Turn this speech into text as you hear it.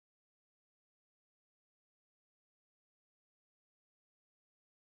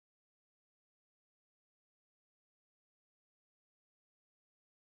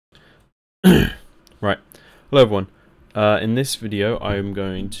Right, hello everyone. In this video I'm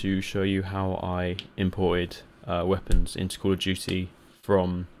going to show you how I imported weapons into Call of Duty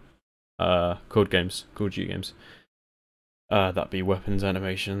from Call of Duty games. That'd be weapons,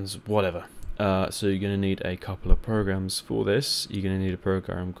 animations, whatever. So you're going to need a couple of programs for this. You're going to need a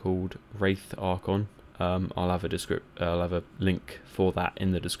program called Wraith Archon. I'll have a link for that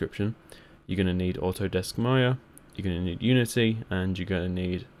in the description. You're going to need Autodesk Maya, you're going to need Unity, and you're going to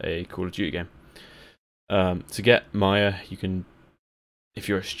need a Call of Duty game. To get Maya, you can, if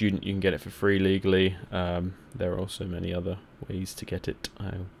you're a student, you can get it for free legally. There are also many other ways to get it.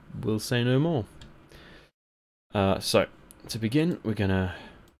 I will say no more. So, to begin, we're gonna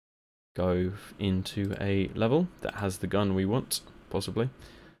go into a level that has the gun we want, possibly.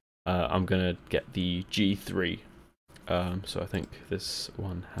 I'm gonna get the G3. So I think this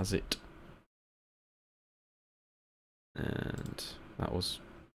one has it. And that was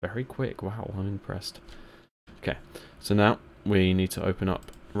very quick. Wow, I'm impressed. Okay, so now we need to open up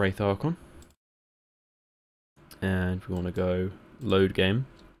Wraith Archon, and we want to go load game,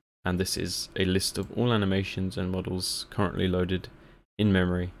 and this is a list of all animations and models currently loaded in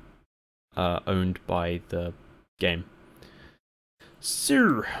memory, owned by the game.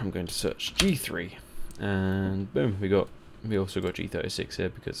 So I'm going to search G3, and boom, we also got G36 here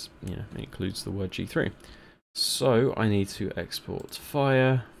because it includes the word G3. So I need to export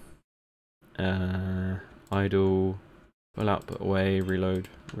fire. Idle, pull out, put away, reload,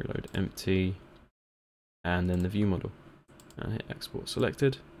 reload empty, and then the view model. And hit export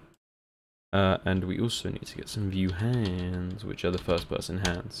selected. And we also need to get some view hands, which are the first person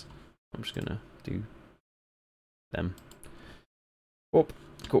hands. I'm just gonna do them. Oh,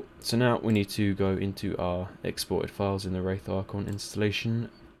 cool. So now we need to go into our exported files in the Wraith Archon installation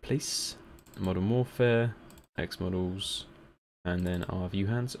place, Modern Warfare, xmodels, and then our view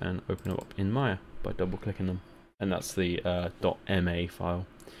hands, and open them up in Maya by double clicking them. And that's the .ma file,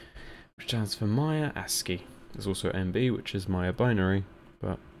 which stands for Maya ASCII. There's also MB, which is Maya binary,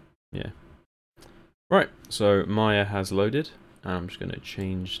 but yeah. Right, so Maya has loaded. I'm just going to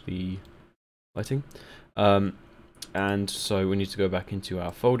change the lighting. And so we need to go back into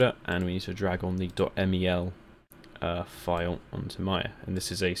our folder, and we need to drag on the .mel file onto Maya. And this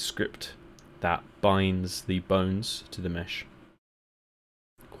is a script that binds the bones to the mesh.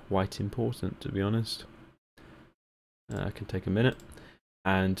 Quite important, to be honest. Can take a minute.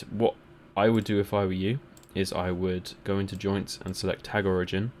 And what I would do if I were you is I would go into joints and select tag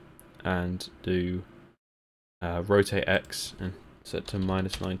origin and do rotate X and set to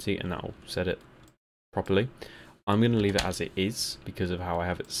 -90, and that will set it properly. I'm going to leave it as it is because of how I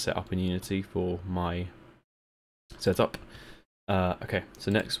have it set up in Unity for my setup. Okay,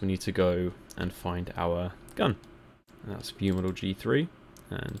 so next we need to go and find our gun. And that's view model G3,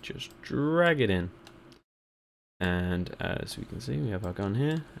 and just drag it in. And as we can see, we have our gun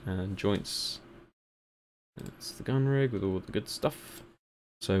here, and joints. That's the gun rig with all the good stuff.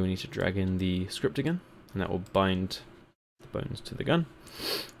 So we need to drag in the script again, and that will bind the bones to the gun.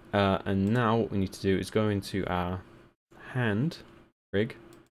 And now what we need to do is go into our hand rig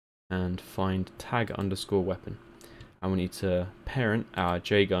and find tag underscore weapon. And we need to parent our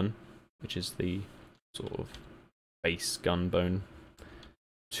J gun, which is the sort of base gun bone,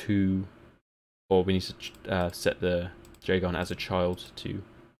 to, or we need to set the J gun as a child to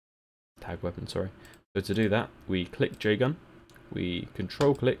tag weapon, sorry. So to do that, we click J gun, we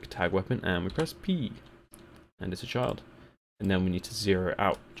control click tag weapon, and we press P, and it's a child. And then we need to zero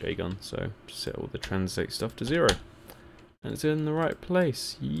out J gun, so set all the translate stuff to 0. And it's in the right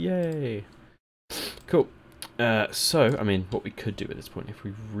place, yay! Cool. So, I mean, what we could do at this point, if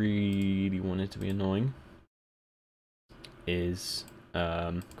we really wanted to be annoying, is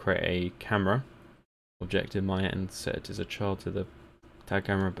create a camera object in Maya and set it as a child to the tag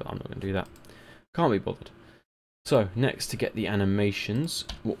camera, but I'm not going to do that. Can't be bothered. So, next, to get the animations,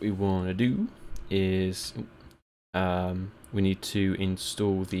 what we want to do is we need to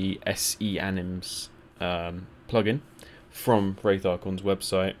install the SEAnims plugin from Wraith Archon's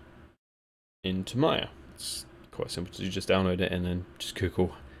website into Maya. It's quite simple to do, just download it and then just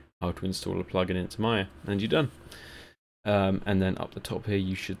Google how to install a plugin into Maya, and you're done. And then up the top here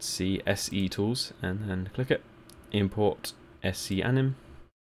you should see SE tools, and then click it, import SEAnim,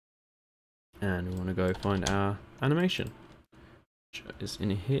 and we want to go find our animation, which is in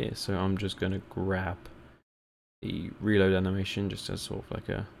here. So I'm just going to grab the reload animation just as sort of like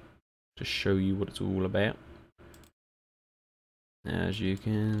to show you what it's all about. As you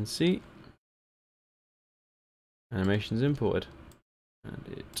can see, animation's imported, and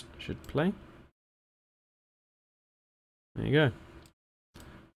it should play. There you go.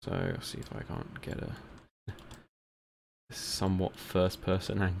 So I'll see if I can't get a somewhat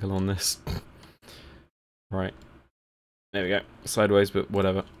first-person angle on this. Right. There we go. Sideways, but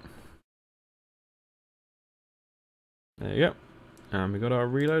whatever. There you go. And we got our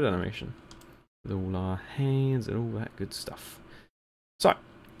reload animation. With all our hands and all that good stuff. So,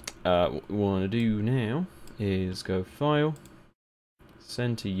 what we want to do now is go File,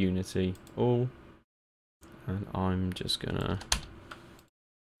 Send to Unity, All, and I'm just gonna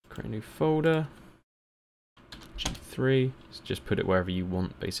create a new folder, G3, just put it wherever you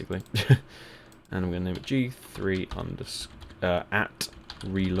want basically, and I'm gonna name it G3 at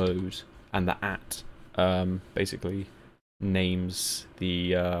reload, and the at basically names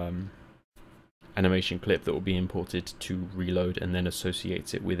the animation clip that will be imported to reload and then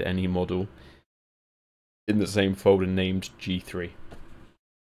associates it with any model in the same folder named G3.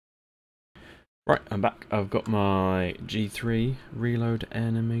 Right, I'm back. I've got my G3 reload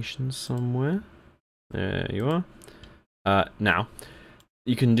animation somewhere. There you are. Now,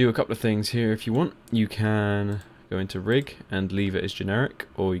 you can do a couple of things here if you want. You can go into Rig and leave it as generic,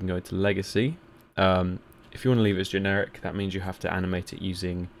 or you can go into Legacy. If you want to leave it as generic, that means you have to animate it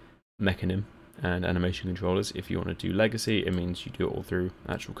using Mechanim and animation controllers. If you want to do Legacy, it means you do it all through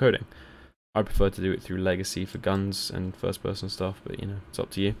actual coding. I prefer to do it through Legacy for guns and first-person stuff, but you know, it's up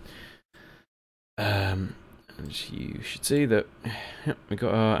to you. And you should see that we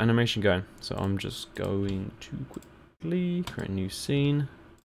got our animation going. So I'm just going to quickly create a new scene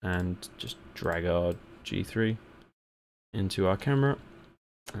and just drag our G3 into our camera.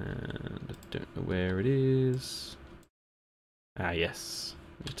 And I don't know where it is. Ah, yes.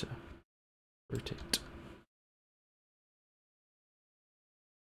 Need to rotate.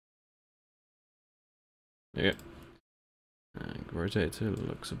 There you go. And rotate it till it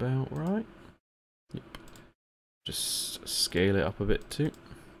looks about right. Yep. Just scale it up a bit too.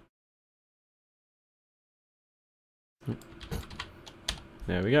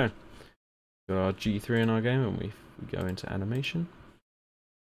 There we go. Got our G3 in our game, and we go into animation.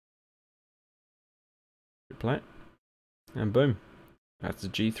 Play it. And boom. That's a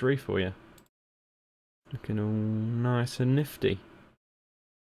G3 for you. Looking all nice and nifty.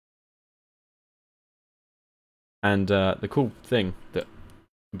 And the cool thing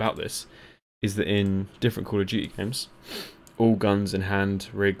about this is that in different Call of Duty games, all guns and hand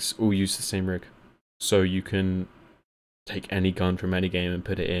rigs all use the same rig. So you can take any gun from any game and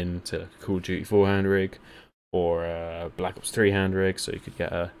put it into like a Call of Duty 4-hand rig or a Black Ops 3-hand rig. So you could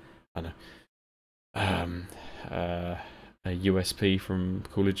get a USP from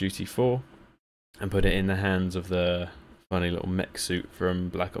Call of Duty 4 and put it in the hands of the funny little mech suit from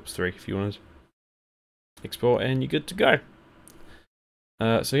Black Ops 3 if you wanted. Export and you're good to go.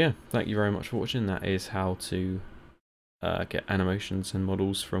 So yeah, thank you very much for watching. That is how to get animations and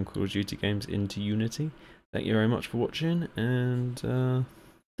models from Call of Duty games into Unity. Thank you very much for watching, and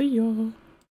see ya!